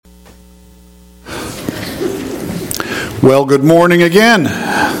Well, good morning again.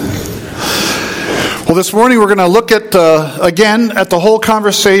 Well, this morning we're going to look at, again, at the whole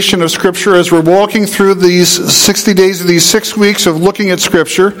conversation of Scripture as we're walking through these 60 days of these 6 weeks of looking at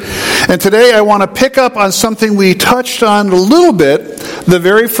Scripture. And today I want to pick up on something we touched on a little bit the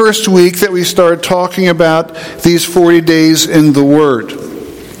very first week that we started talking about these 40 days in the Word.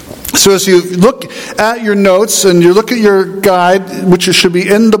 So as you look at your notes and you look at your guide, which should be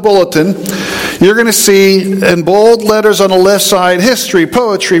in the bulletin, you're going to see in bold letters on the left side, history,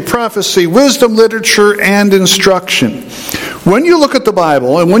 poetry, prophecy, wisdom, literature, and instruction. When you look at the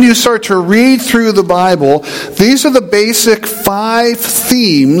Bible and when you start to read through the Bible, these are the basic 5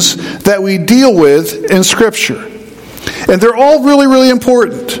 themes that we deal with in Scripture. And they're all really, really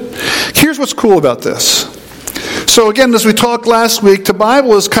important. Here's what's cool about this. So again, as we talked last week, the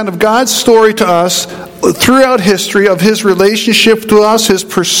Bible is kind of God's story to us throughout history of His relationship to us, His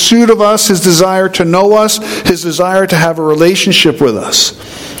pursuit of us, His desire to know us, His desire to have a relationship with us.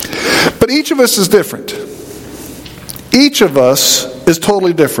 But each of us is different. Each of us is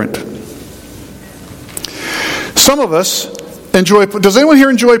totally different. Some of us enjoy... Does anyone here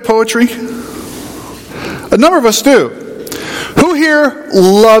enjoy poetry? A number of us do. Who here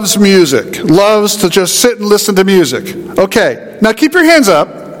loves music? Loves to just sit and listen to music? Okay, now keep your hands up.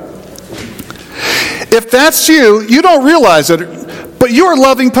 If that's you, you don't realize it, but you are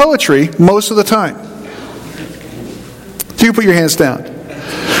loving poetry most of the time. So you put your hands down.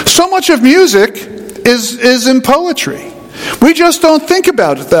 So much of music is in poetry. We just don't think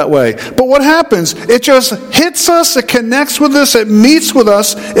about it that way. But what happens? It just hits us, it connects with us, it meets with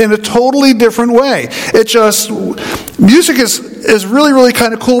us in a totally different way. Music is really, really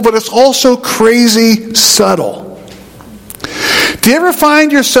kind of cool, but it's also crazy subtle. Do you ever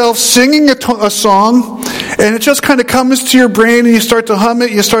find yourself singing a song, and it just kind of comes to your brain, and you start to hum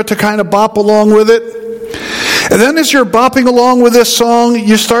it, you start to kind of bop along with it? And then as you're bopping along with this song,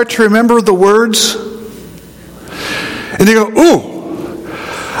 you start to remember the words. And you go, ooh,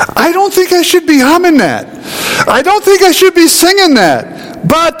 I don't think I should be humming that. I don't think I should be singing that.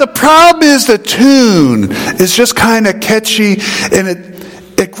 But the problem is the tune is just kind of catchy and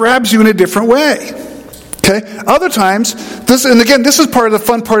it grabs you in a different way. Okay? Other times, this is part of the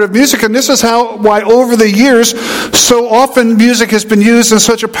fun part of music, and this is why over the years, so often music has been used in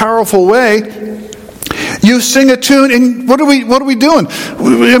such a powerful way. You sing a tune, and what are we doing?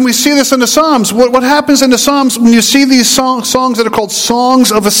 And we see this in the Psalms. What happens in the Psalms when you see these songs that are called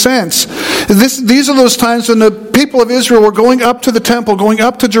songs of ascents? These are those times when the people of Israel were going up to the temple, going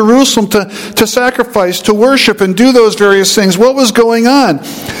up to Jerusalem to sacrifice, to worship, and do those various things. What was going on?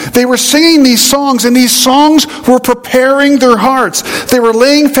 They were singing these songs, and these songs were preparing their hearts. They were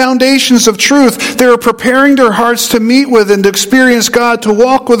laying foundations of truth. They were preparing their hearts to meet with and to experience God, to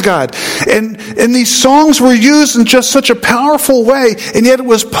walk with God. And these songs were used in just such a powerful way, and yet it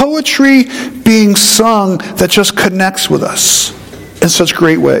was poetry being sung that just connects with us in such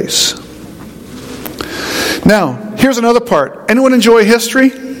great ways. Now, here's another part. Anyone enjoy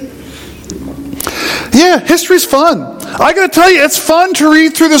history? Yeah, history's fun. I got to tell you, it's fun to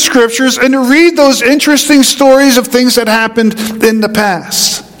read through the Scriptures and to read those interesting stories of things that happened in the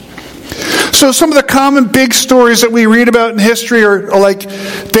past. So some of the common big stories that we read about in history are like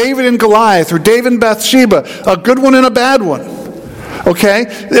David and Goliath or David and Bathsheba, a good one and a bad one. Okay?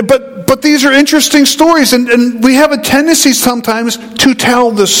 But these are interesting stories, and we have a tendency sometimes to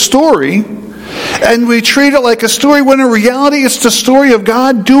tell the story, and we treat it like a story when in reality it's the story of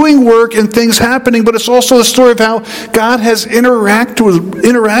God doing work and things happening, but it's also the story of how God has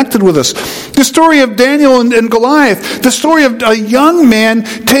interacted with us. The story of Daniel and Goliath, the story of a young man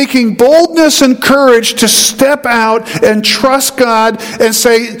taking boldness and courage to step out and trust God and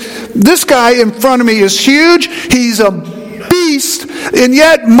say, this guy in front of me is huge, he's a beast, and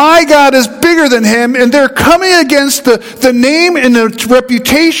yet my God is bigger than him, and they're coming against the name and the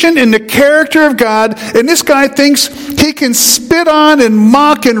reputation and the character of God, and this guy thinks he can spit on and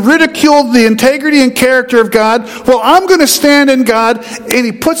mock and ridicule the integrity and character of God. Well, I'm going to stand in God, and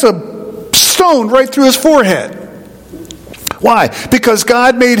he puts a stone right through his forehead. Why? Because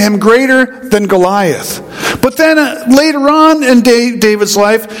God made him greater than Goliath. But then later on in David's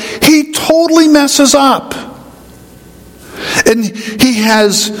life, he totally messes up. And he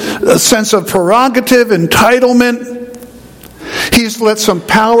has a sense of prerogative, entitlement. He's let some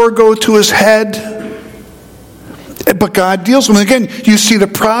power go to his head. But God deals with him. Again, you see the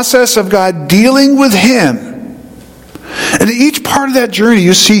process of God dealing with him. And in each part of that journey,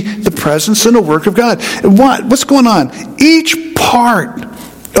 you see the presence and the work of God. And what's going on? Each part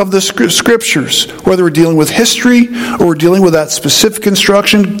of the scriptures, whether we're dealing with history or we're dealing with that specific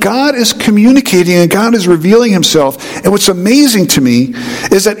instruction, God is communicating and God is revealing himself. And what's amazing to me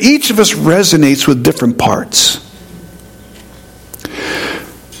is that each of us resonates with different parts.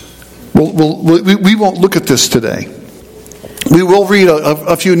 We won't look at this today. We will read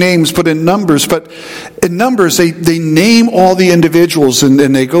a few names, but in Numbers they name all the individuals and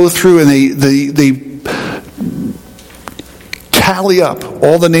they go through and they tally up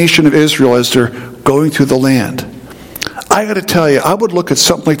all the nation of Israel as they're going through the land. I got to tell you, I would look at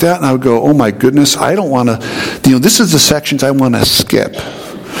something like that and I would go, oh my goodness, I don't want to, this is the sections I want to skip.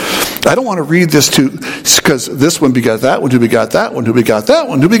 I don't want to read this because this one begot that one, who begot that one, who begot that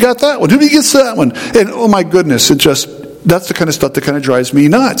one, who begot that one, who begets that one. And oh my goodness, that's the kind of stuff that kind of drives me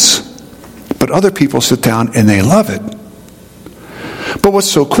nuts. But other people sit down and they love it. But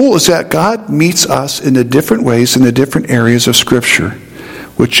what's so cool is that God meets us in the different ways in the different areas of Scripture,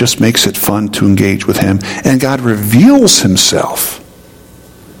 which just makes it fun to engage with him. And God reveals himself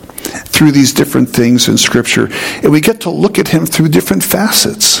through these different things in Scripture. And we get to look at him through different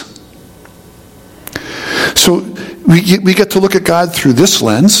facets. So we get to look at God through this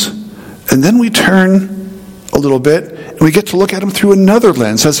lens, and then we turn a little bit, and we get to look at him through another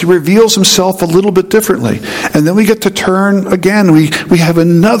lens as he reveals himself a little bit differently. And then we get to turn again. We have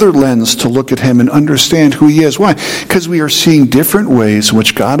another lens to look at him and understand who he is. Why? Because we are seeing different ways in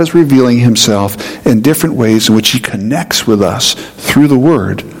which God is revealing himself and different ways in which he connects with us through the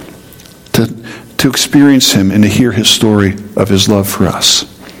Word to experience him and to hear his story of his love for us.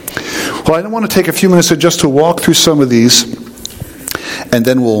 Well, I want to take a few minutes just to walk through some of these, and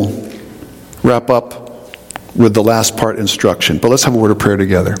then we'll wrap up with the last part, instruction. But let's have a word of prayer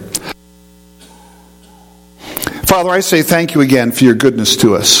together. Father, I say thank you again for your goodness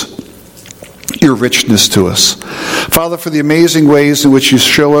to us, your richness to us. Father, for the amazing ways in which you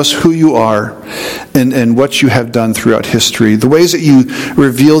show us who you are and what you have done throughout history. The ways that you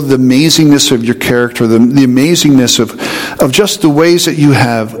reveal the amazingness of your character, the amazingness of just the ways that you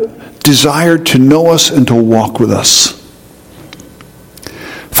have desired to know us and to walk with us.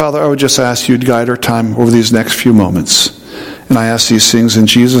 Father, I would just ask you to guide our time over these next few moments. And I ask these things in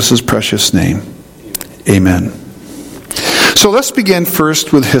Jesus' precious name. Amen. So let's begin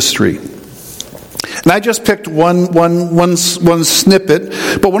first with history. And I just picked one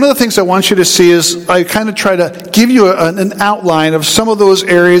snippet, but one of the things I want you to see is I kind of try to give you an outline of some of those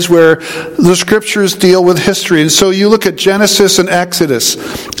areas where the scriptures deal with history. And so you look at Genesis and Exodus,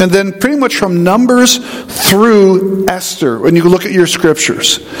 and then pretty much from Numbers through Esther when you look at your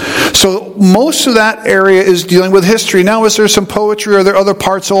scriptures. So most of that area is dealing with history. Now, is there some poetry? Are there other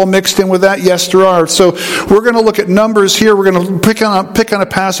parts all mixed in with that? Yes, there are. So we're going to look at Numbers here. We're going to pick on a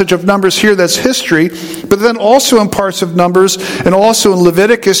passage of Numbers here that's history. But then also in parts of Numbers and also in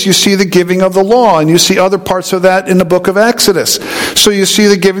Leviticus, you see the giving of the law, and you see other parts of that in the book of Exodus. So you see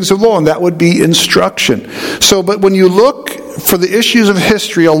the givings of law, and that would be instruction. So, but when you look for the issues of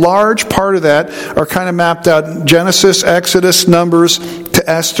history, a large part of that are kind of mapped out: Genesis, Exodus, Numbers, to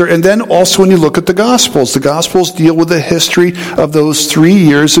Esther. And then also when you look at the Gospels deal with the history of those 3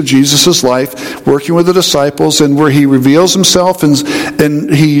 years of Jesus' life, working with the disciples, and where he reveals himself, and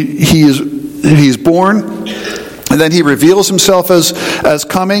he's born, and then he reveals himself as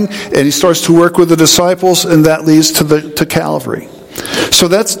coming, and he starts to work with the disciples, and that leads to Calvary. So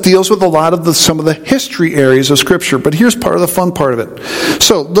that deals with a lot of some of the history areas of Scripture. But here's part of the fun part of it.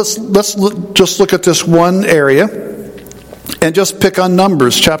 So let's just look at this one area and just pick on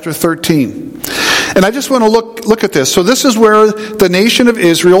Numbers chapter 13. And I just want to look at this. So this is where the nation of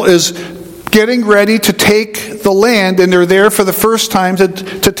Israel is getting ready to take the land, and they're there for the first time to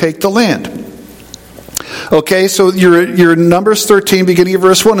take the land. Okay, so you're in Numbers 13, beginning of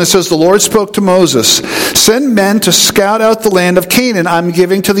verse 1. It says, "The Lord spoke to Moses, 'Send men to scout out the land of Canaan I'm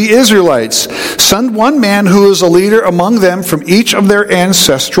giving to the Israelites. Send one man who is a leader among them from each of their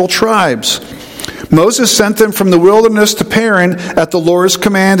ancestral tribes.' Moses sent them from the wilderness to Paran at the Lord's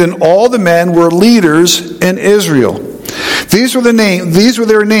command, and all the men were leaders in Israel." These were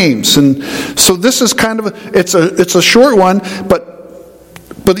their names. And so this is kind of it's a short one, but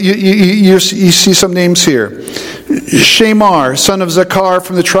you see some names here. Shamar, son of Zakar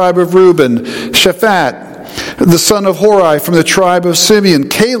from the tribe of Reuben. Shaphat, the son of Hori from the tribe of Simeon.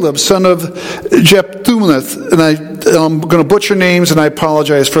 Caleb, son of Jephthuneth, and I'm going to butcher names, and I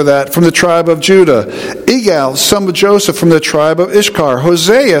apologize for that, from the tribe of Judah. Igal, son of Joseph from the tribe of Ishkar.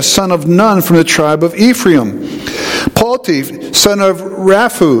 Hosea, son of Nun from the tribe of Ephraim. Palti, son of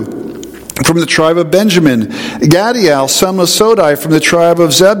Raphu from the tribe of Benjamin. Gadiel, son of Sodai, from the tribe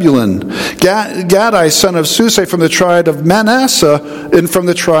of Zebulun. Gadai, son of Susai, from the tribe of Manasseh, and from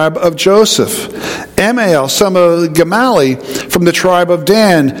the tribe of Joseph. Amiel, son of Gamali, from the tribe of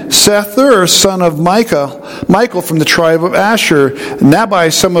Dan. Sethur, son of Michael, from the tribe of Asher.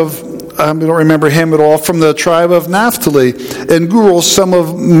 Nabai, son of, I don't remember him at all, from the tribe of Naphtali. And Gurul, son of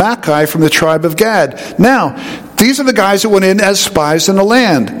Makai, from the tribe of Gad. Now, these are the guys that went in as spies in the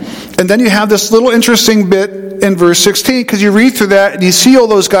land. And then you have this little interesting bit in verse 16, because you read through that and you see all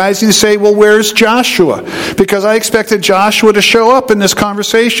those guys and you say, well, where's Joshua? Because I expected Joshua to show up in this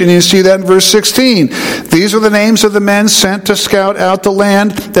conversation. You see that in verse 16. These are the names of the men sent to scout out the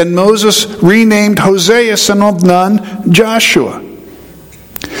land. Then Moses renamed Hosea, son of Nun, Joshua.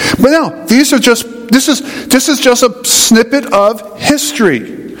 But no, this is just a snippet of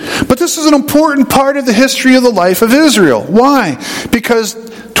history. But this is an important part of the history of the life of Israel. Why? Because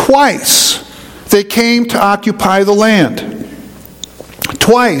twice they came to occupy the land.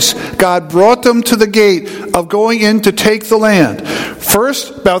 Twice God brought them to the gate of going in to take the land.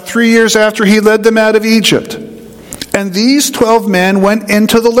 First, about 3 years after he led them out of Egypt. And these 12 men went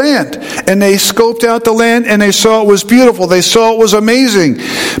into the land, and they scoped out the land, and they saw it was beautiful. They saw it was amazing.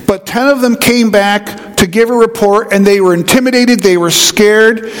 But 10 of them came back to give a report, and they were intimidated, they were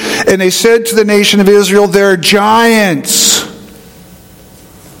scared, and they said to the nation of Israel, they're giants.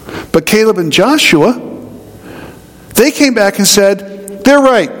 But Caleb and Joshua, they came back and said, they're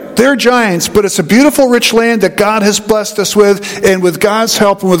right. They're giants, but it's a beautiful, rich land that God has blessed us with, and with God's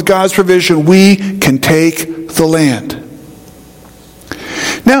help and with God's provision, we can take the land.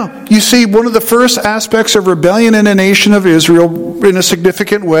 Now, you see one of the first aspects of rebellion in the nation of Israel in a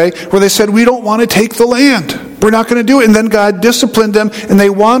significant way, where they said, we don't want to take the land. We're not going to do it. And then God disciplined them, and they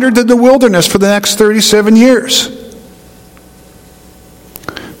wandered in the wilderness for the next 37 years.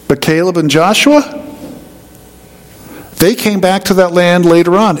 But Caleb and Joshua, they came back to that land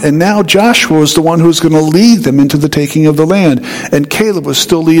later on. And now Joshua was the one who was going to lead them into the taking of the land. And Caleb was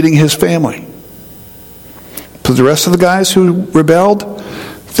still leading his family. So the rest of the guys who rebelled,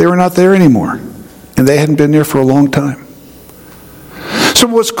 they were not there anymore. And they hadn't been there for a long time. So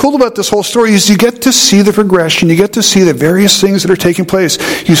what's cool about this whole story is you get to see the progression. You get to see the various things that are taking place.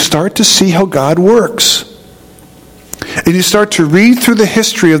 You start to see how God works. And you start to read through the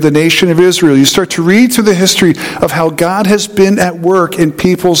history of the nation of Israel. You start to read through the history of how God has been at work in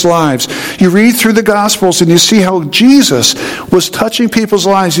people's lives. You read through the Gospels and you see how Jesus was touching people's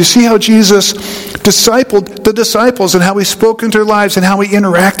lives. You see how Jesus discipled the disciples and how he spoke into their lives and how he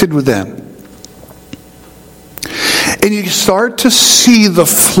interacted with them. And you start to see the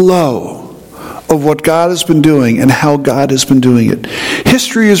flow of what God has been doing and how God has been doing it.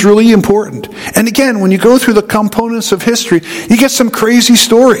 History is really important. And again, when you go through the components of history, you get some crazy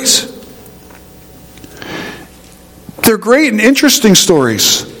stories. They're great and interesting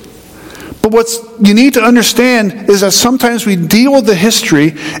stories. But what you need to understand is that sometimes we deal with the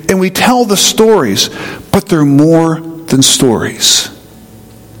history and we tell the stories, but they're more than stories.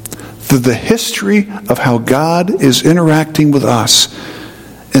 They're the history of how God is interacting with us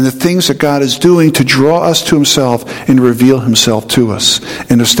and the things that God is doing to draw us to himself and reveal himself to us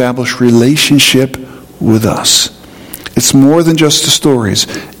and establish relationship with us. It's more than just the stories.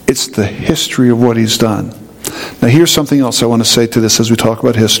 It's the history of what he's done. Now here's something else I want to say to this as we talk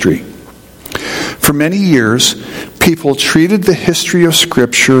about history. For many years, people treated the history of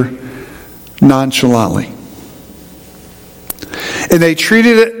Scripture nonchalantly. And they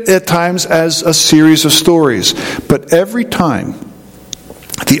treated it at times as a series of stories. But every time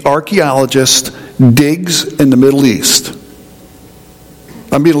the archaeologist digs in the Middle East,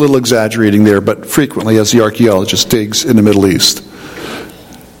 I'm being a little exaggerating there, but frequently as the archaeologist digs in the Middle East,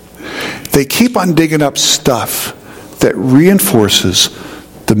 they keep on digging up stuff that reinforces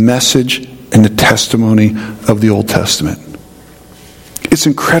the message and the testimony of the Old Testament. It's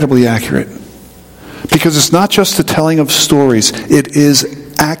incredibly accurate. Because it's not just the telling of stories, it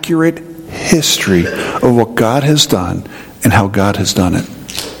is accurate history of what God has done and how God has done it.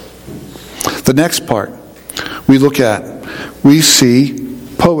 The next part we look at, we see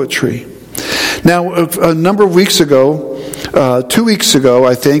poetry. Now, a number of weeks ago, 2 weeks ago,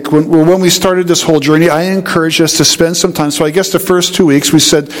 I think, when we started this whole journey, I encouraged us to spend some time. So I guess the first 2 weeks we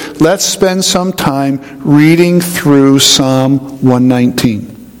said, let's spend some time reading through Psalm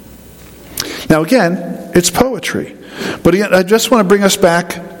 119. Now again, it's poetry. But again, I just want to bring us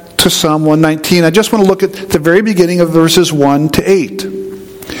back to Psalm 119. I just want to look at the very beginning of verses 1 to 8.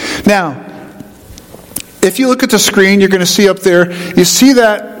 Now, if you look at the screen, you're going to see up there, you see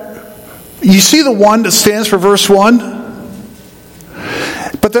the one that stands for verse 1?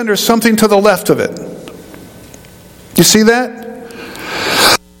 But but then there's something to the left of it. You see that?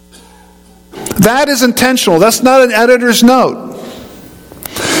 That is intentional. That's not an editor's note.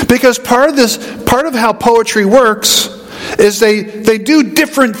 Because part of how poetry works is they do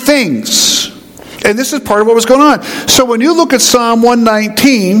different things. And this is part of what was going on. So when you look at Psalm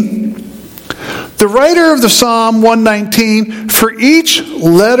 119, the writer of the Psalm 119, for each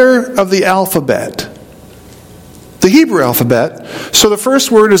letter of the alphabet, the Hebrew alphabet, so the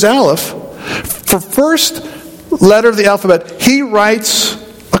first word is Aleph, for first letter of the alphabet, he writes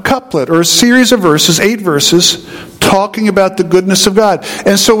a couplet or a series of verses, 8 verses, talking about the goodness of God.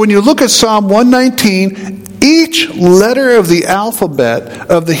 And so when you look at Psalm 119, each letter of the alphabet,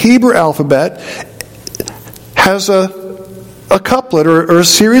 of the Hebrew alphabet, has a couplet or a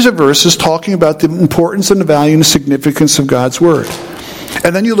series of verses talking about the importance and the value and the significance of God's Word.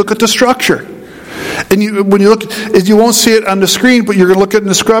 And then you look at the structure. And when you look, you won't see it on the screen, but you're going to look at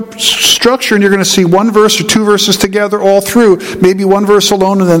the structure and you're going to see one verse or 2 verses together all through. Maybe one verse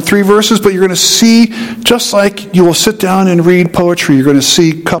alone and then 3 verses, but you're going to see, just like you will sit down and read poetry, you're going to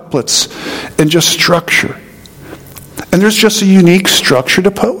see couplets and just structure. And there's just a unique structure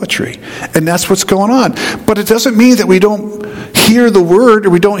to poetry. And that's what's going on. But it doesn't mean that we don't hear the word or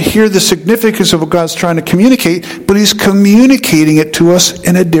we don't hear the significance of what God's trying to communicate, but He's communicating it to us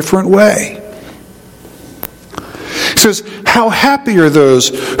in a different way. He says, how happy are those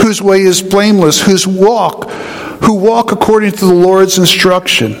whose way is blameless, who walk according to the Lord's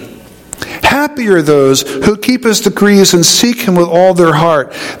instruction. Happy are those who keep His decrees and seek Him with all their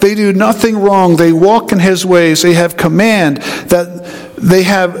heart. They do nothing wrong. They walk in His ways. They have command that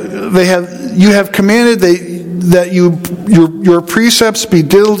you have commanded that your precepts be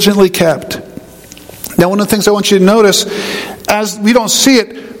diligently kept. Now, one of the things I want you to notice, as we don't see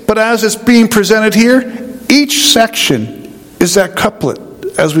it, but as it's being presented here, each section is that couplet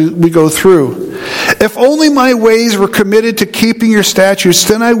as we go through. If only my ways were committed to keeping your statutes,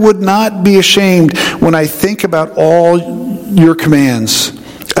 then I would not be ashamed when I think about all your commands.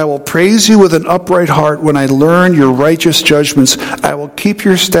 I will praise you with an upright heart when I learn your righteous judgments. I will keep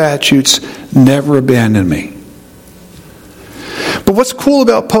your statutes, never abandon me. But what's cool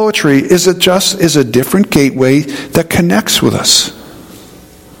about poetry is it just is a different gateway that connects with us.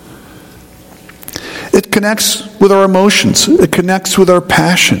 It connects with our emotions. It connects with our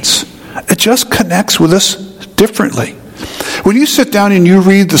passions. It just connects with us differently. When you sit down and you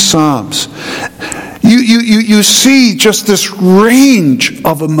read the Psalms, you see just this range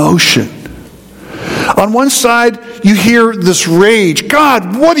of emotion. On one side, you hear this rage.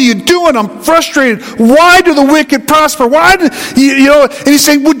 God, what are you doing? I'm frustrated. Why do the wicked prosper? And he's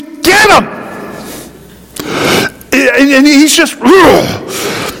saying, well, get them. And he's just,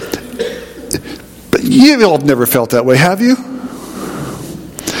 but you all have never felt that way, have you?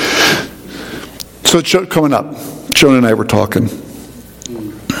 So coming up, Joan and I were talking.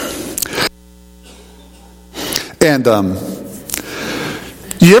 And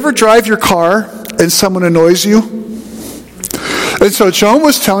you ever drive your car and someone annoys you? And so Joan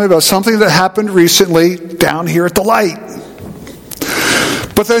was telling me about something that happened recently down here at the light.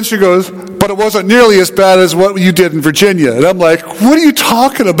 But then she goes, but it wasn't nearly as bad as what you did in Virginia. And I'm like, what are you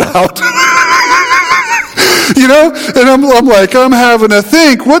talking about? And I'm having to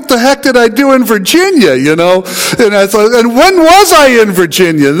think, what the heck did I do in Virginia, And I thought, and when was I in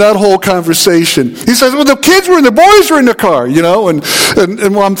Virginia? That whole conversation. He says, well, the kids were in the boys were in the car, and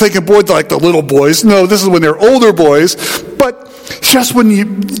I'm thinking, boy, like the little boys. No, this is when they're older boys. But just don't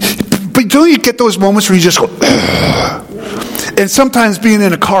you get those moments where you just go, ugh. And sometimes being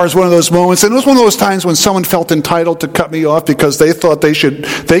in a car is one of those moments. And it was one of those times when someone felt entitled to cut me off because they thought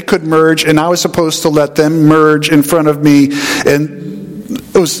they could merge, and I was supposed to let them merge in front of me. And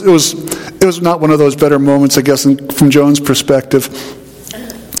it was not one of those better moments, I guess, from Joan's perspective.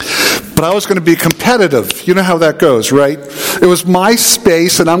 But I was going to be competitive. You know how that goes, right? It was my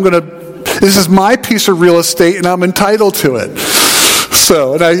space, and this is my piece of real estate, and I'm entitled to it.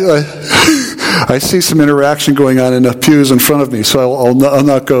 So, and I see some interaction going on in the pews in front of me, so I'll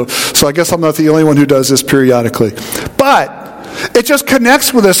not go. So I guess I'm not the only one who does this periodically. But it just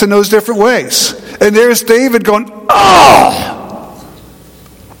connects with us in those different ways. And there's David going, oh!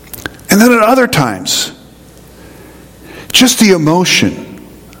 And then at other times, just the emotion,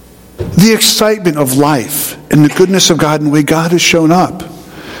 the excitement of life, and the goodness of God and the way God has shown up.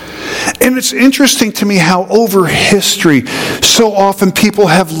 And it's interesting to me how over history, so often people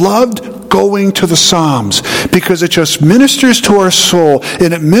have loved going to the Psalms because it just ministers to our soul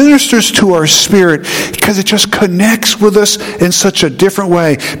and it ministers to our spirit because it just connects with us in such a different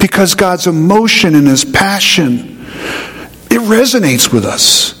way because God's emotion and His passion It resonates with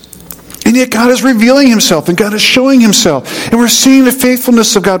us. And yet God is revealing himself, and God is showing himself. And we're seeing the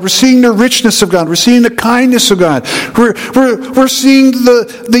faithfulness of God. We're seeing the richness of God. We're seeing the kindness of God. We're seeing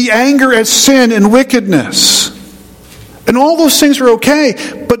the anger at sin and wickedness. And all those things are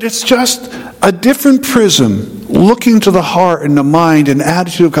okay, but it's just a different prism looking to the heart and the mind and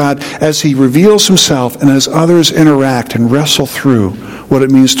attitude of God as he reveals himself and as others interact and wrestle through what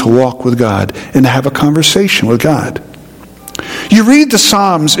it means to walk with God and to have a conversation with God. You read the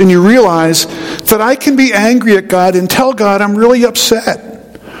Psalms and you realize that I can be angry at God and tell God I'm really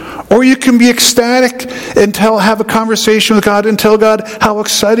upset. Or you can be ecstatic and have a conversation with God and tell God how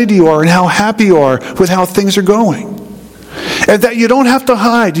excited you are and how happy you are with how things are going. And that you don't have to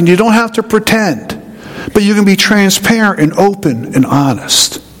hide and you don't have to pretend, but you can be transparent and open and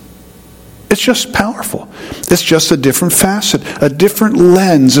honest. It's just powerful. It's just a different facet, a different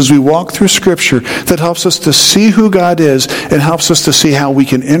lens as we walk through Scripture that helps us to see who God is and helps us to see how we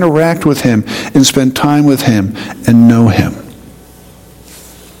can interact with him and spend time with him and know him.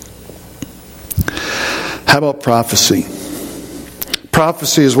 How about prophecy?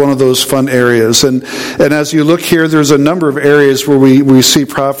 Prophecy is one of those fun areas. And as you look here, there's a number of areas where we see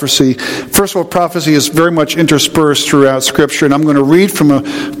prophecy. First of all, prophecy is very much interspersed throughout Scripture. And I'm going to read from a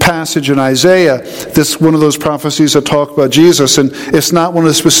passage in Isaiah. This one of those prophecies that talk about Jesus. And it's not one of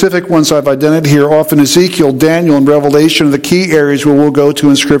the specific ones I've identified here. Often Ezekiel, Daniel, and Revelation are the key areas where we'll go to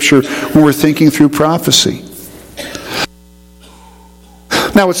in Scripture when we're thinking through prophecy.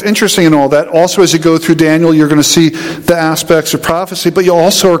 Now, what's interesting in all that, also as you go through Daniel, you're going to see the aspects of prophecy, but you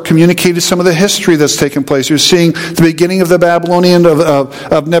also are communicated some of the history that's taken place. You're seeing the beginning of the Babylonian,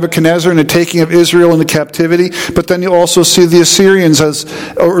 of Nebuchadnezzar and the taking of Israel into captivity, but then you also see the Assyrians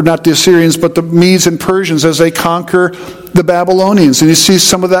or not the Assyrians, but the Medes and Persians as they conquer the Babylonians. And you see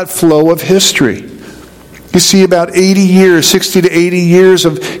some of that flow of history. You see about 60 to 80 years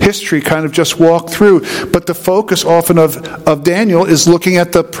of history kind of just walk through. But the focus often of Daniel is looking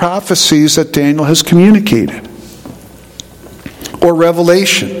at the prophecies that Daniel has communicated. Or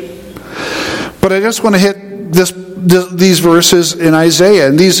Revelation. But I just want to hit these verses in Isaiah.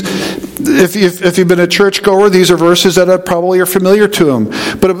 And these, if you've been a churchgoer, these are verses that probably are familiar to them.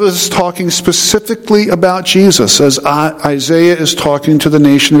 But it was talking specifically about Jesus as Isaiah is talking to the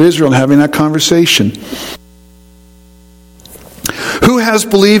nation of Israel and having that conversation. Who has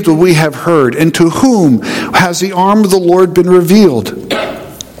believed what we have heard, and to whom has the arm of the Lord been revealed?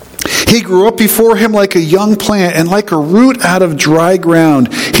 He grew up before him like a young plant and like a root out of dry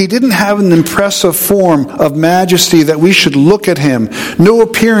ground. He didn't have an impressive form of majesty that we should look at him, no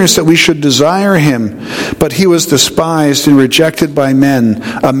appearance that we should desire him. But he was despised and rejected by men,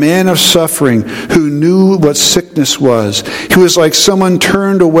 a man of suffering who knew what sickness was. He was like someone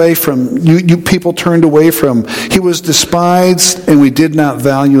turned away from, you people turned away from. He was despised and we did not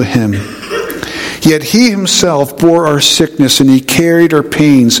value him. Yet he himself bore our sickness and he carried our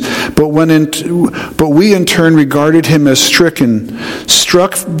pains. But we in turn regarded him as stricken,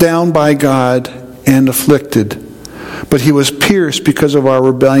 struck down by God, and afflicted. But he was pierced because of our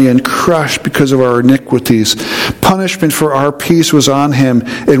rebellion, crushed because of our iniquities. Punishment for our peace was on him,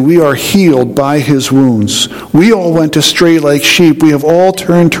 and we are healed by his wounds. We all went astray like sheep. We have all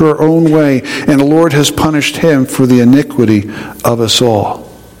turned to our own way, and the Lord has punished him for the iniquity of us all.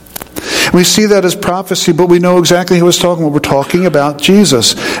 We see that as prophecy, but we know exactly who it's talking about. We're talking about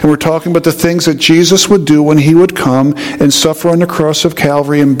Jesus. And we're talking about the things that Jesus would do when he would come and suffer on the cross of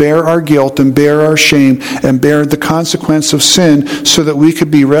Calvary and bear our guilt and bear our shame and bear the consequence of sin so that we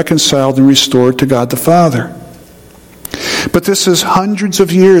could be reconciled and restored to God the Father. But this is hundreds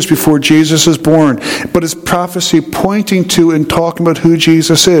of years before Jesus is born. But it's prophecy pointing to and talking about who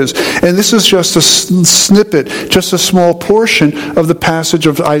Jesus is. And this is just a snippet, just a small portion of the passage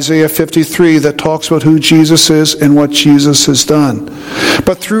of Isaiah 53 that talks about who Jesus is and what Jesus has done.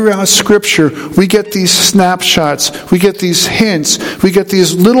 But throughout Scripture, we get these snapshots, we get these hints, we get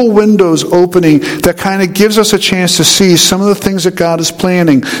these little windows opening that kind of gives us a chance to see some of the things that God is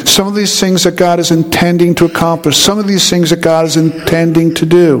planning, some of these things that God is intending to accomplish, some of these things that God is intending to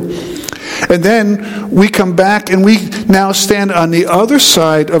do. And then we come back and we now stand on the other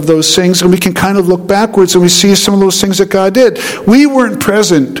side of those things and we can kind of look backwards and we see some of those things that God did. We weren't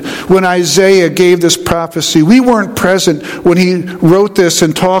present when Isaiah gave this prophecy. We weren't present when he wrote this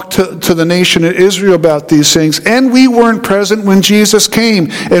and talked to the nation of Israel about these things. And we weren't present when Jesus came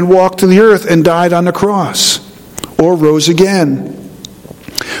and walked to the earth and died on the cross or rose again.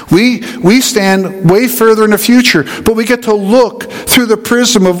 We stand way further in the future, but we get to look through the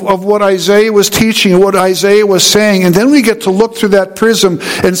prism of what Isaiah was teaching and what Isaiah was saying, and then we get to look through that prism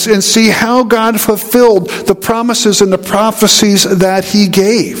and see how God fulfilled the promises and the prophecies that he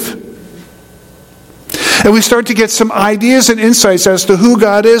gave. And we start to get some ideas and insights as to who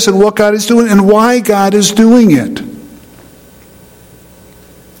God is and what God is doing and why God is doing it.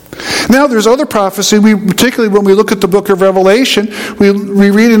 Now, there's other prophecy. Particularly when we look at the book of Revelation,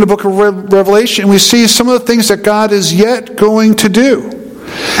 we read in the book of Revelation, and we see some of the things that God is yet going to do.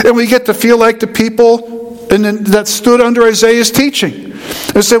 And we get to feel like the people that stood under Isaiah's teaching.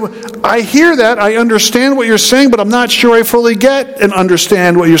 And say, I hear that, I understand what you're saying, but I'm not sure I fully get and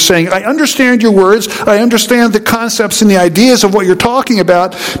understand what you're saying. I understand your words, I understand the concepts and the ideas of what you're talking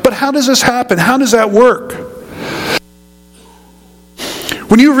about, but how does this happen? How does that work?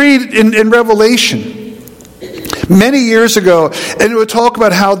 When you read in Revelation, many years ago, and it would talk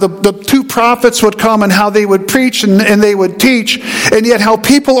about how the two prophets would come and how they would preach and they would teach, and yet how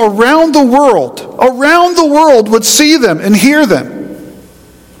people around the world would see them and hear them.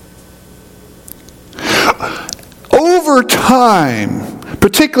 Over time,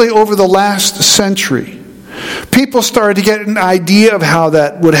 particularly over the last century, people started to get an idea of how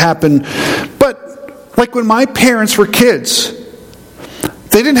that would happen. But like when my parents were kids,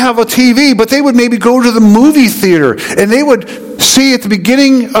 they didn't have a TV, but they would maybe go to the movie theater and they would see at the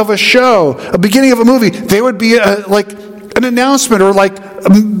beginning of a show, a beginning of a movie, there would be like an announcement or like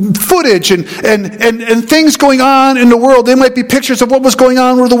footage and things going on in the world. They might be pictures of what was going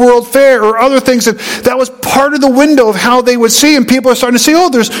on with the World Fair or other things. And that was part of the window of how they would see. And people are starting to say, oh,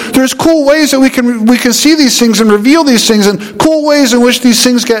 there's cool ways that we can see these things and reveal these things and cool ways in which these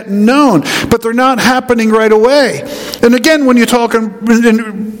things get known. But they're not happening right away. And again, when you talk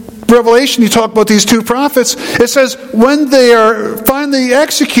in Revelation, you talk about these two prophets. It says, when they are finally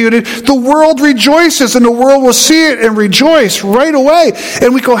executed, the world rejoices, and the world will see it and rejoice right away.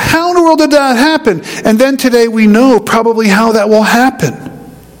 And we go, how in the world did that happen? And then today we know probably how that will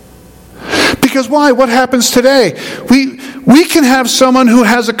happen. Because why? What happens today? We can have someone who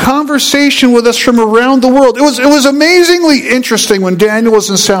has a conversation with us from around the world. It was amazingly interesting when Daniel was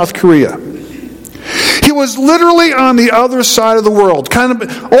in South Korea. He was literally on the other side of the world, kind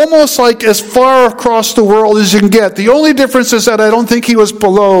of almost like as far across the world as you can get. The only difference is that I don't think he was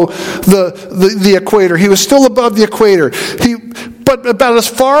below the equator. He was still above the equator. But about as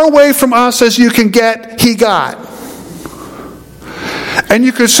far away from us as you can get, he got. And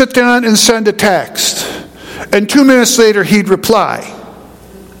you could sit down and send a text, and 2 minutes later he'd reply.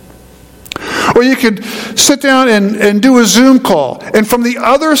 Or you could sit down and do a Zoom call, and from the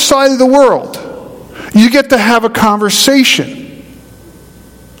other side of the world, you get to have a conversation.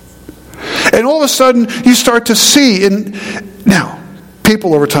 And all of a sudden, you start to see. And now,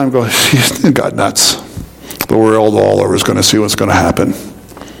 people over time go, you got nuts. The world all over is going to see what's going to happen.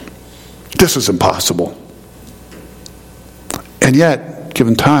 This is impossible. And yet,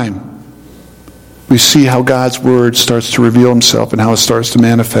 given time, we see how God's word starts to reveal himself and how it starts to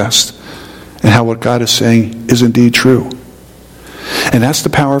manifest. And how what God is saying is indeed true. And that's the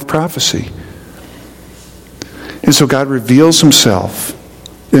power of prophecy. And so God reveals himself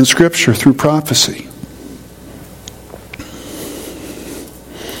in Scripture through prophecy.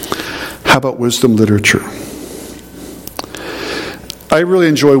 How about wisdom literature? I really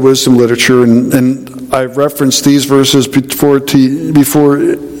enjoy wisdom literature, and I've referenced these verses before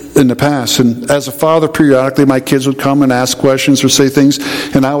in the past. And as a father, periodically my kids would come and ask questions or say things,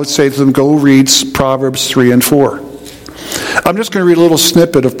 and I would say to them, go read Proverbs 3 and 4. I'm just going to read a little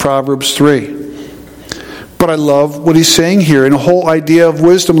snippet of Proverbs 3. But I love what he's saying here. And the whole idea of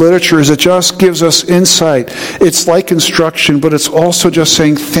wisdom literature is it just gives us insight. It's like instruction, but it's also just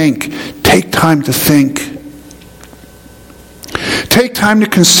saying think. Take time to think. Take time to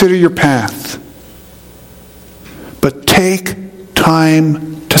consider your path. But take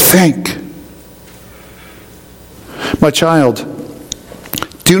time to think. My child,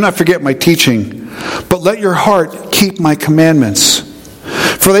 do not forget my teaching, but let your heart keep my commandments.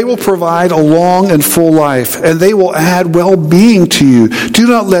 For they will provide a long and full life, and they will add well-being to you. Do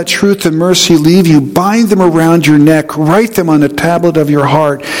not let truth and mercy leave you. Bind them around your neck. Write them on the tablet of your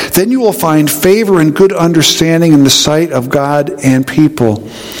heart. Then you will find favor and good understanding in the sight of God and people.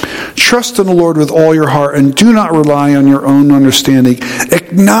 Trust in the Lord with all your heart, and do not rely on your own understanding.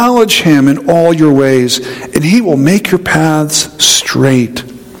 Acknowledge him in all your ways, and he will make your paths straight.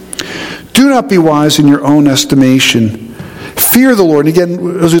 Do not be wise in your own estimation. Fear the Lord. And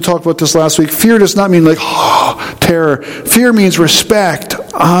again, as we talked about this last week, fear does not mean like terror. Fear means respect,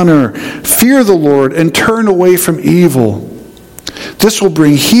 honor. Fear the Lord and turn away from evil. This will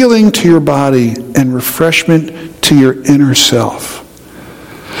bring healing to your body and refreshment to your inner self.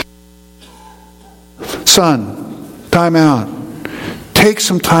 Son, time out. Take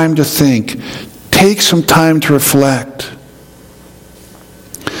some time to think. Take some time to reflect.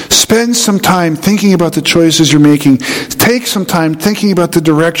 Spend some time thinking about the choices you're making. Take some time thinking about the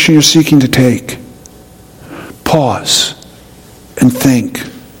direction you're seeking to take. Pause and think.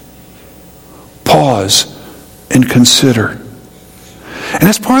 Pause and consider. And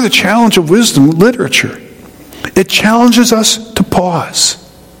that's part of the challenge of wisdom literature. It challenges us to pause.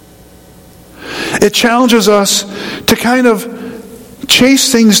 It challenges us to kind of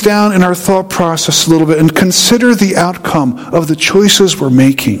chase things down in our thought process a little bit and consider the outcome of the choices we're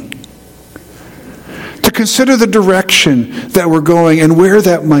making. To consider the direction that we're going and where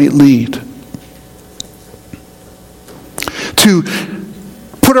that might lead. To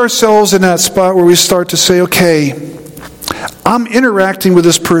put ourselves in that spot where we start to say, okay, I'm interacting with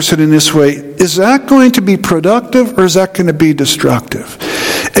this person in this way. Is that going to be productive or is that going to be destructive?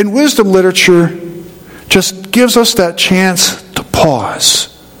 And wisdom literature just gives us that chance to pause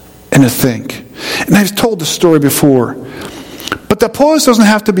and to think. And I've told the story before. But that pause doesn't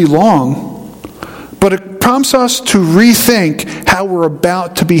have to be long, but it prompts us to rethink how we're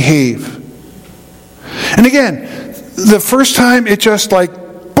about to behave. And again, the first time it just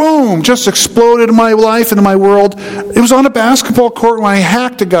boom, just exploded in my life and in my world. It was on a basketball court when I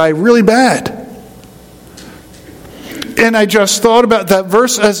hacked a guy really bad. And I just thought about that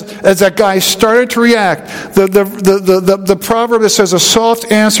verse as that guy started to react. The proverb that says, a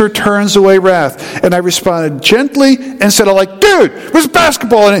soft answer turns away wrath. And I responded gently and said, dude, it was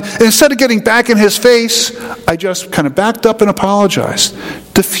basketball. And instead of getting back in his face, I just kind of backed up and apologized.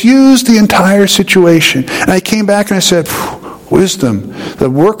 Diffused the entire situation. And I came back and I said, wisdom, the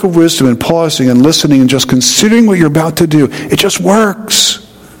work of wisdom and pausing and listening and just considering what you're about to do, it just works.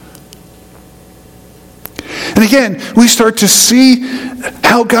 And again, we start to see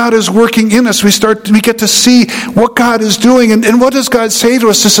how God is working in us. We get to see what God is doing. And what does God say to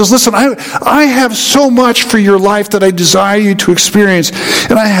us? He says, listen, I have so much for your life that I desire you to experience.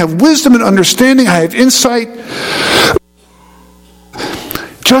 And I have wisdom and understanding. I have insight.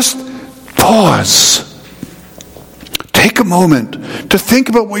 Just pause. Take a moment to think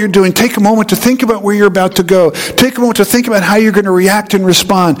about what you're doing. Take a moment to think about where you're about to go. Take a moment to think about how you're going to react and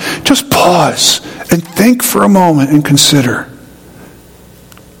respond. Just pause and think for a moment and consider.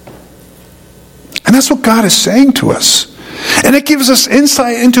 And that's what God is saying to us. And it gives us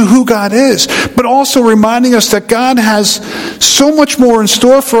insight into who God is, but also reminding us that God has so much more in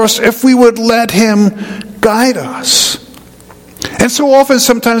store for us if we would let Him guide us. And so often,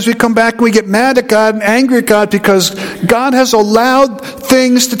 sometimes we come back and we get mad at God and angry at God because God has allowed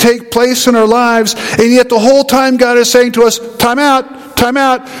things to take place in our lives, and yet the whole time God is saying to us, time out,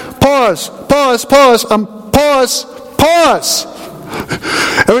 pause, pause.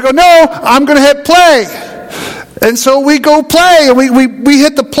 And we go, no, I'm going to hit play. And so we go play, and we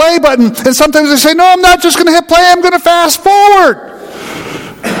hit the play button, and sometimes we say, no, I'm not just going to hit play, I'm going to fast forward.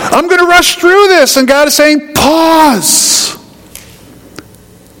 I'm going to rush through this, and God is saying, pause.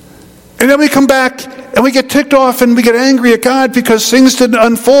 And then we come back and we get ticked off and we get angry at God because things didn't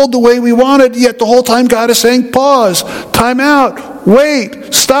unfold the way we wanted, yet the whole time God is saying, pause, time out,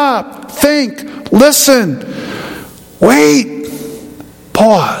 wait, stop, think, listen, wait,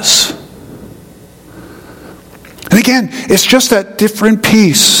 pause. And again, it's just that different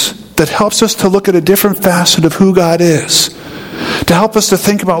piece that helps us to look at a different facet of who God is. To help us to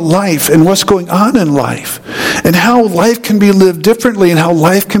think about life and what's going on in life. And how life can be lived differently and how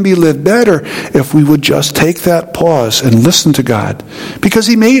life can be lived better if we would just take that pause and listen to God. Because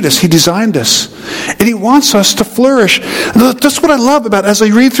He made us, He designed us. And He wants us to flourish. And that's what I love about, as I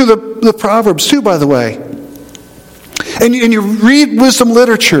read through the Proverbs too, by the way. And you read wisdom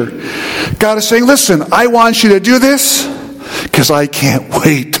literature. God is saying, listen, I want you to do this because I can't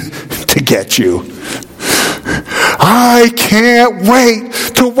wait to get you. I can't wait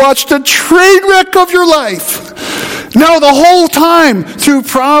to watch the train wreck of your life. No, the whole time through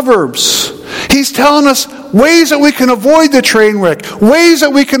Proverbs, He's telling us ways that we can avoid the train wreck, ways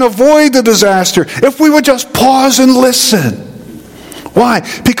that we can avoid the disaster, if we would just pause and listen. Why?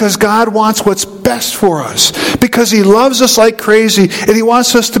 Because God wants what's best for us. Because He loves us like crazy, and He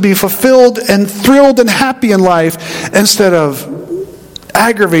wants us to be fulfilled and thrilled and happy in life instead of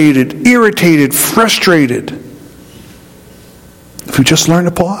aggravated, irritated, frustrated. If we just learn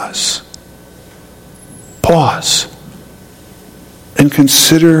to pause. Pause. And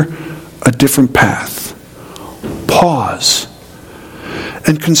consider a different path. Pause.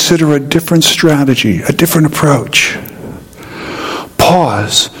 And consider a different strategy, a different approach.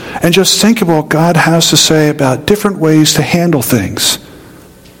 pause and just think about what God has to say about different ways to handle things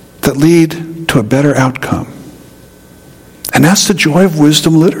that lead to a better outcome. And that's the joy of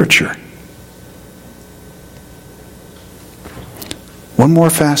wisdom literature. One more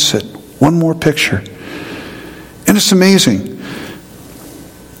facet, one more picture. And it's amazing.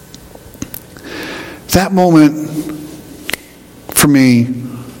 That moment for me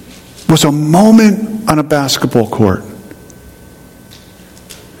was a moment on a basketball court.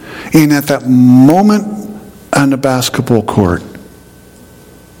 And at that moment on the basketball court,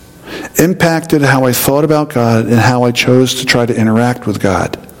 impacted how I thought about God and how I chose to try to interact with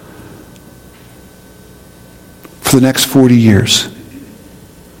God for the next 40 years.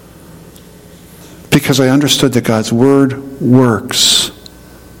 Because I understood that God's Word works.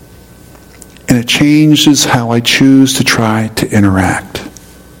 And it changes how I choose to try to interact.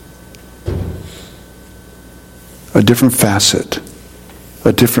 A different facet,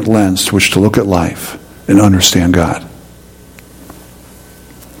 a different lens to which to look at life and understand God.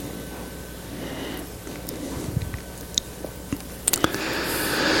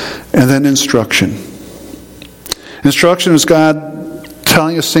 And then instruction. Instruction is God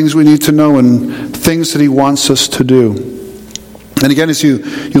telling us things we need to know and things that He wants us to do. And again, as you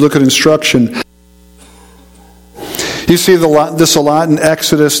look at instruction, you see this a lot in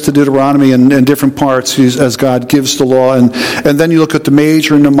Exodus to Deuteronomy and different parts as God gives the law. And then you look at the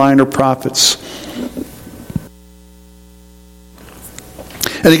major and the minor prophets.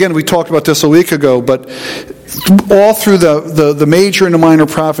 And again, we talked about this a week ago, but all through the major and the minor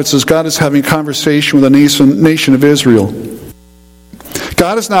prophets, as God is having conversation with the nation of Israel,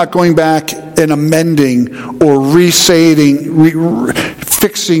 God is not going back and amending or restating,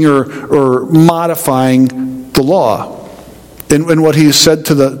 fixing or modifying the law in what He said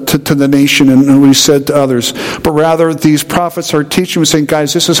to the nation and what He said to others. But rather, these prophets are teaching and saying,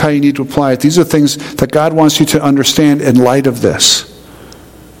 guys, this is how you need to apply it. These are things that God wants you to understand in light of this.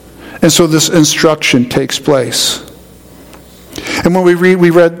 And so this instruction takes place. And when we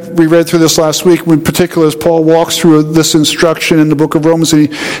read through this last week, in particular as Paul walks through this instruction in the book of Romans, and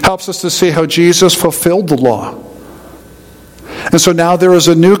he helps us to see how Jesus fulfilled the law. And so now there is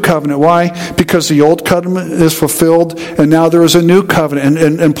a new covenant. Why? Because the old covenant is fulfilled, and now there is a new covenant.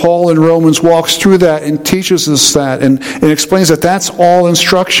 And Paul in Romans walks through that and teaches us that and explains that that's all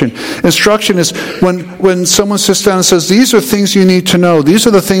instruction. Instruction is when someone sits down and says, these are things you need to know. These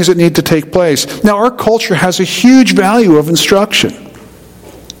are the things that need to take place. Now, our culture has a huge value of instruction.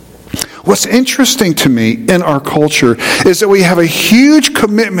 What's interesting to me in our culture is that we have a huge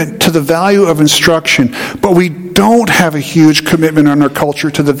commitment to the value of instruction, but we don't have a huge commitment in our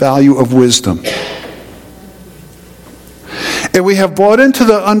culture to the value of wisdom. And we have bought into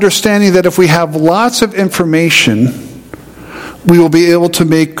the understanding that if we have lots of information, we will be able to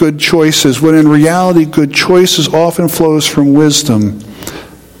make good choices, when in reality, good choices often flows from wisdom,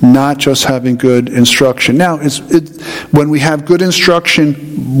 not just having good instruction. Now, when we have good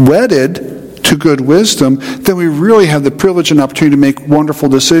instruction wedded to good wisdom, then we really have the privilege and opportunity to make wonderful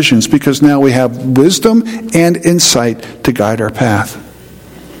decisions, because now we have wisdom and insight to guide our path.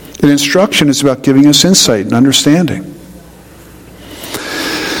 And instruction is about giving us insight and understanding.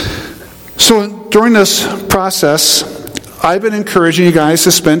 So during this process, I've been encouraging you guys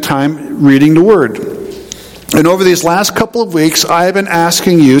to spend time reading the Word. And over these last couple of weeks, I have been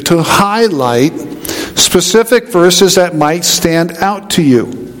asking you to highlight specific verses that might stand out to you.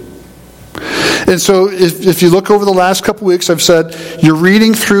 And so if you look over the last couple of weeks, I've said you're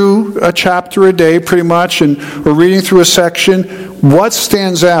reading through a chapter a day pretty much, and we're reading through a section. What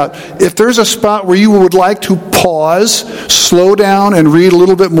stands out? If there's a spot where you would like to pause, slow down and read a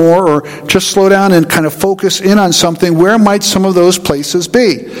little bit more, or just slow down and kind of focus in on something, where might some of those places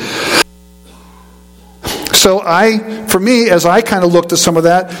be? So for me, as I kind of looked at some of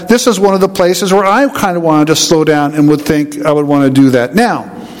that, this is one of the places where I kind of wanted to slow down and would think I would want to do that.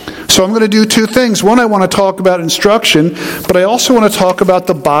 Now, so I'm going to do two things. One, I want to talk about instruction, but I also want to talk about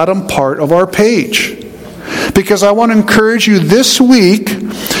the bottom part of our page. Because I want to encourage you this week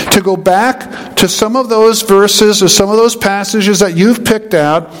to go back to some of those verses or some of those passages that you've picked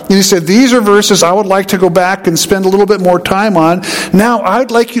out. And you said, these are verses I would like to go back and spend a little bit more time on. Now,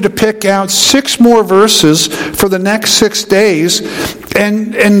 I'd like you to pick out 6 more verses for the next 6 days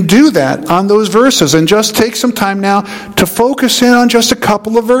and do that on those verses. And just take some time now to focus in on just a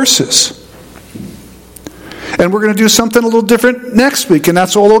couple of verses. And we're going to do something a little different next week, and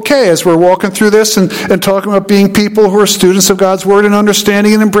that's all okay as we're walking through this and talking about being people who are students of God's Word and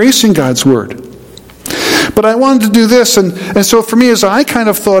understanding and embracing God's Word. But I wanted to do this, and so for me, as I kind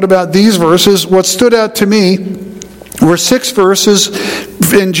of thought about these verses, what stood out to me We're 6 verses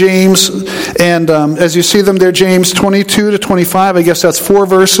in James, and as you see them there, James 22 to 25, I guess that's 4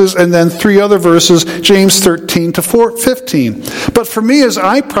 verses, and then 3 other verses, James 13 to 15. But for me, as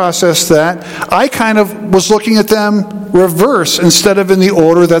I processed that, I kind of was looking at them reverse instead of in the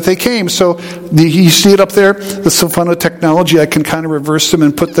order that they came. So you see it up there? That's so fun with technology. I can kind of reverse them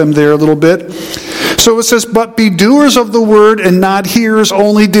and put them there a little bit. So it says, "But be doers of the word and not hearers,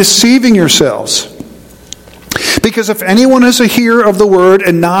 only deceiving yourselves. Because if anyone is a hearer of the word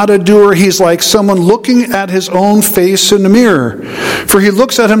and not a doer, he's like someone looking at his own face in the mirror. For he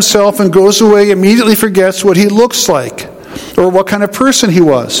looks at himself and goes away, immediately forgets what he looks like, or what kind of person he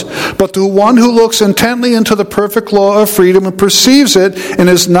was. But the one who looks intently into the perfect law of freedom and perceives it, and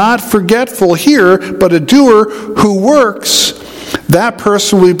is not forgetful hearer, but a doer who works, that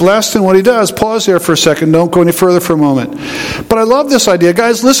person will be blessed in what he does." Pause there for a second. Don't go any further for a moment. But I love this idea.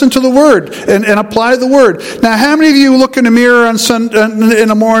 Guys, listen to the word and apply the word. Now, how many of you look in the mirror on in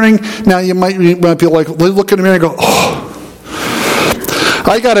the morning? Now, you might be like, look in the mirror and go, "Oh,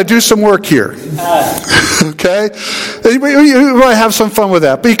 I got to do some work here." Okay? You might have some fun with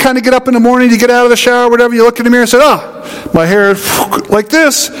that. But you kind of get up in the morning, you get out of the shower, whatever, you look in the mirror and say, "Oh, my hair is like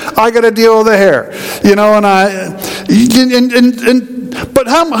this. I got to deal with the hair." You know, but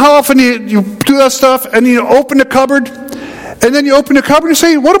how often you do that stuff and you open the cupboard, and then you open the cupboard and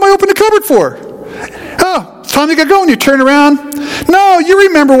say, "What am I opening the cupboard for? Oh, it's time to get going." You turn around. No, you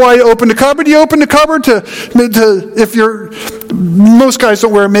remember why you opened the cupboard. You opened the cupboard to if you're, most guys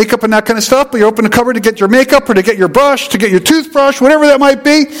don't wear makeup and that kind of stuff, but you open the cupboard to get your makeup or to get your brush, to get your toothbrush, whatever that might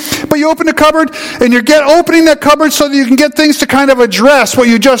be. But you open the cupboard and you're opening that cupboard so that you can get things to kind of address what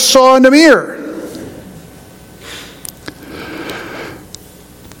you just saw in the mirror.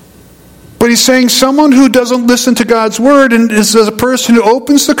 But he's saying someone who doesn't listen to God's word and is a person who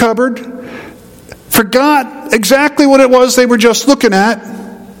opens the cupboard, forgot exactly what it was they were just looking at,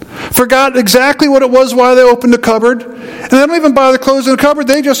 forgot exactly what it was why they opened the cupboard, and they don't even bother closing the cupboard.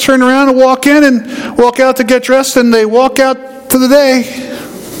 They just turn around and walk in and walk out to get dressed, and they walk out for the day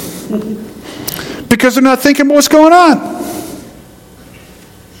because they're not thinking about what's going on.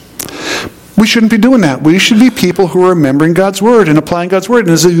 We shouldn't be doing that. We should be people who are remembering God's word and applying God's word.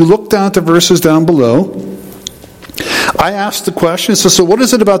 And as you look down at the verses down below, I asked the question, so what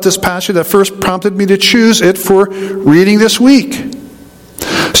is it about this passage that first prompted me to choose it for reading this week?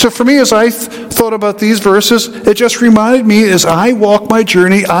 So for me, as I thought about these verses, it just reminded me, as I walk my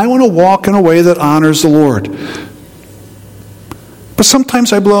journey, I want to walk in a way that honors the Lord. But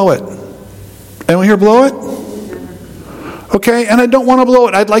sometimes I blow it. Anyone here blow it? Okay, and I don't want to blow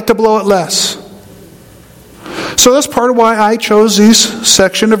it. I'd like to blow it less. So that's part of why I chose these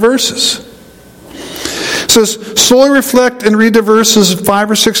section of verses. It says, slowly reflect and read the verses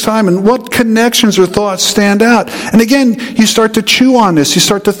 5 or 6 times, and what connections or thoughts stand out. And again, you start to chew on this. You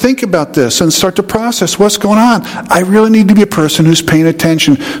start to think about this and start to process what's going on. I really need to be a person who's paying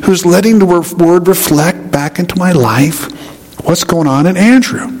attention, who's letting the word reflect back into my life what's going on in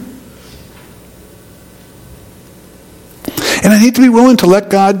Andrew. And I need to be willing to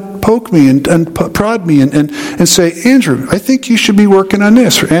let God poke me and prod me and say, "Andrew, I think you should be working on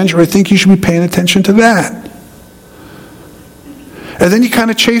this." Or, "Andrew, I think you should be paying attention to that." And then you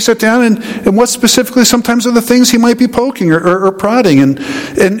kind of chase it down, and what specifically sometimes are the things he might be poking or prodding, and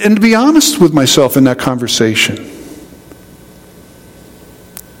to be honest with myself in that conversation.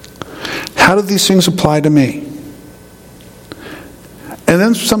 How do these things apply to me? And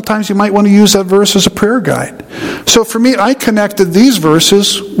then sometimes you might want to use that verse as a prayer guide. So for me, I connected these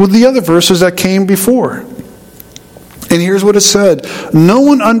verses with the other verses that came before. And here's what it said. No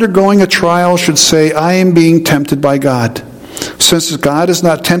one undergoing a trial should say, "I am being tempted by God." Since God is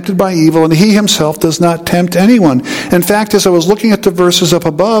not tempted by evil, and he himself does not tempt anyone. In fact, as I was looking at the verses up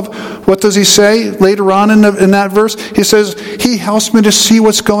above, what does he say later on in that verse? He says, he helps me to see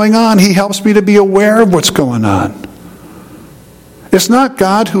what's going on. He helps me to be aware of what's going on. It's not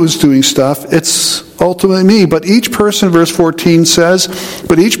God who is doing stuff, it's ultimately me. But each person, verse 14 says,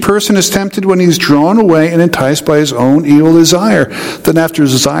 but each person is tempted when he's drawn away and enticed by his own evil desire. Then after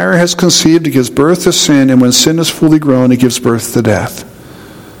his desire has conceived, it gives birth to sin, and when sin is fully grown, it gives birth to death.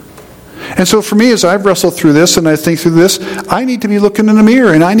 And so for me, as I've wrestled through this and I think through this, I need to be looking in the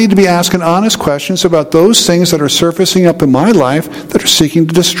mirror, and I need to be asking honest questions about those things that are surfacing up in my life that are seeking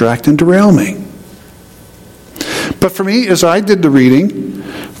to distract and derail me. But for me, as I did the reading,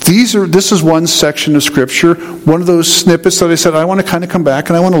 this is one section of Scripture, one of those snippets that I said, I want to kind of come back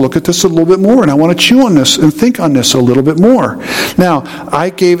and I want to look at this a little bit more, and I want to chew on this and think on this a little bit more. Now,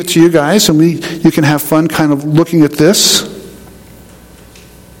 I gave it to you guys, and you can have fun kind of looking at this.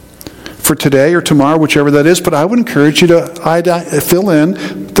 for today or tomorrow, whichever that is, but I would encourage you to fill in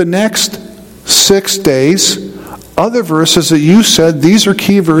the next 6 days other verses that you said, these are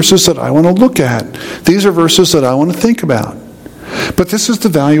key verses that I want to look at. These are verses that I want to think about. But this is the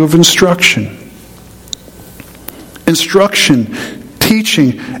value of instruction. Instruction,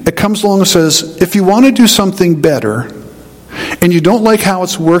 teaching, it comes along and says, if you want to do something better, and you don't like how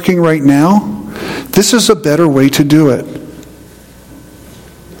it's working right now, this is a better way to do it.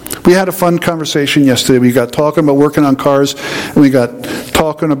 We had a fun conversation yesterday. We got talking about working on cars, and we got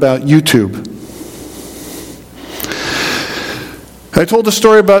talking about YouTube. I told a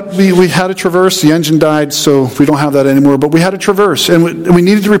story about we had a Traverse. The engine died, so we don't have that anymore. But we had a Traverse, and we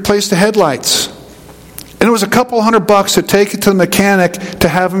needed to replace the headlights. And it was a couple $100 to take it to the mechanic to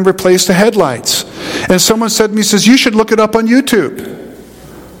have him replace the headlights. And someone said to me, says, you should look it up on YouTube.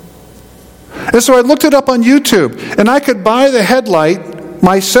 And so I looked it up on YouTube, and I could buy the headlight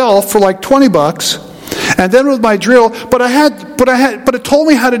myself for like $20. And then with my drill, but it told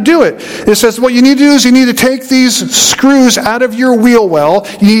me how to do it. It says what you need to do is you need to take these screws out of your wheel well.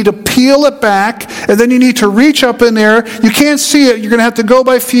 You need to peel it back, and then you need to reach up in there. You can't see it. You're going to have to go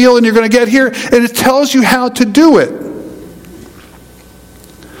by feel, and you're going to get here. And it tells you how to do it.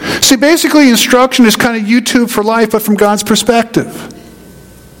 See, basically instruction is kind of YouTube for life, but from God's perspective.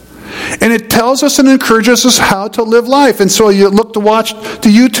 And it tells us and encourages us how to live life. And so you look to watch the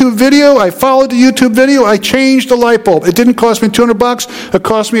YouTube video. I followed the YouTube video. I changed the light bulb. It didn't cost me $200. It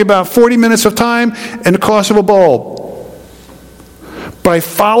cost me about 40 minutes of time and the cost of a bulb. But I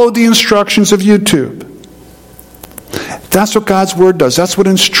followed the instructions of YouTube. That's what God's Word does. That's what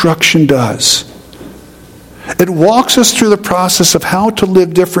instruction does. It walks us through the process of how to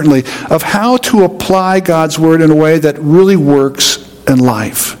live differently, of how to apply God's Word in a way that really works in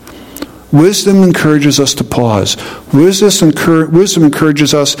life. Wisdom encourages us to pause. Wisdom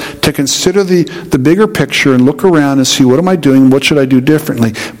encourages us to consider the bigger picture and look around and see, what am I doing? What should I do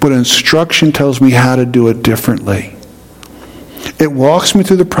differently? But instruction tells me how to do it differently. It walks me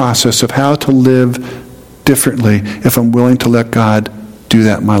through the process of how to live differently if I'm willing to let God do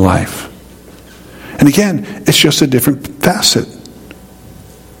that in my life. And again, it's just a different facet.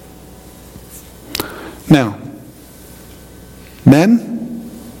 Now, men,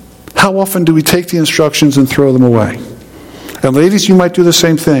 how often do we take the instructions and throw them away? And ladies, you might do the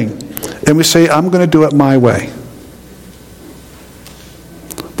same thing. And we say, I'm going to do it my way.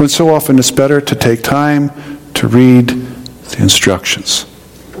 But so often it's better to take time to read the instructions.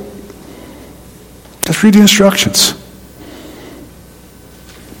 Just read the instructions.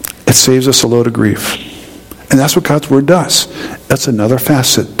 It saves us a load of grief. And that's what God's Word does. That's another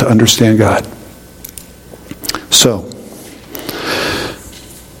facet to understand God. So,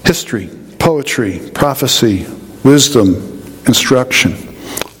 history, poetry, prophecy, wisdom, instruction.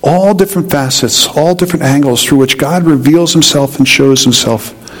 All different facets, all different angles through which God reveals Himself and shows Himself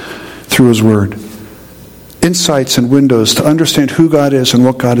through His Word. Insights and windows to understand who God is and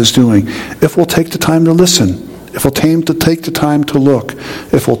what God is doing. If we'll take the time to listen, if we'll take the time to look,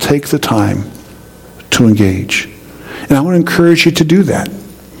 if we'll take the time to engage. And I want to encourage you to do that.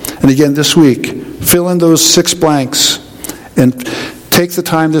 And again, this week, fill in those 6 blanks and take the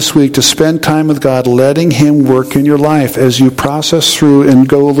time this week to spend time with God, letting Him work in your life as you process through and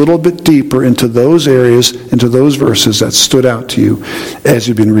go a little bit deeper into those areas, into those verses that stood out to you as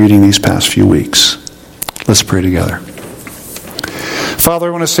you've been reading these past few weeks. Let's pray together. Father, I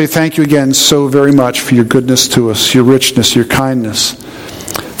want to say thank you again so very much for your goodness to us, your richness, your kindness.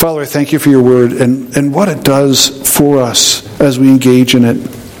 Father, I thank you for your word and what it does for us as we engage in it.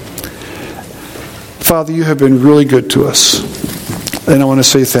 Father, you have been really good to us. And I want to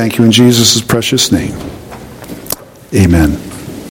say thank you in Jesus' precious name. Amen.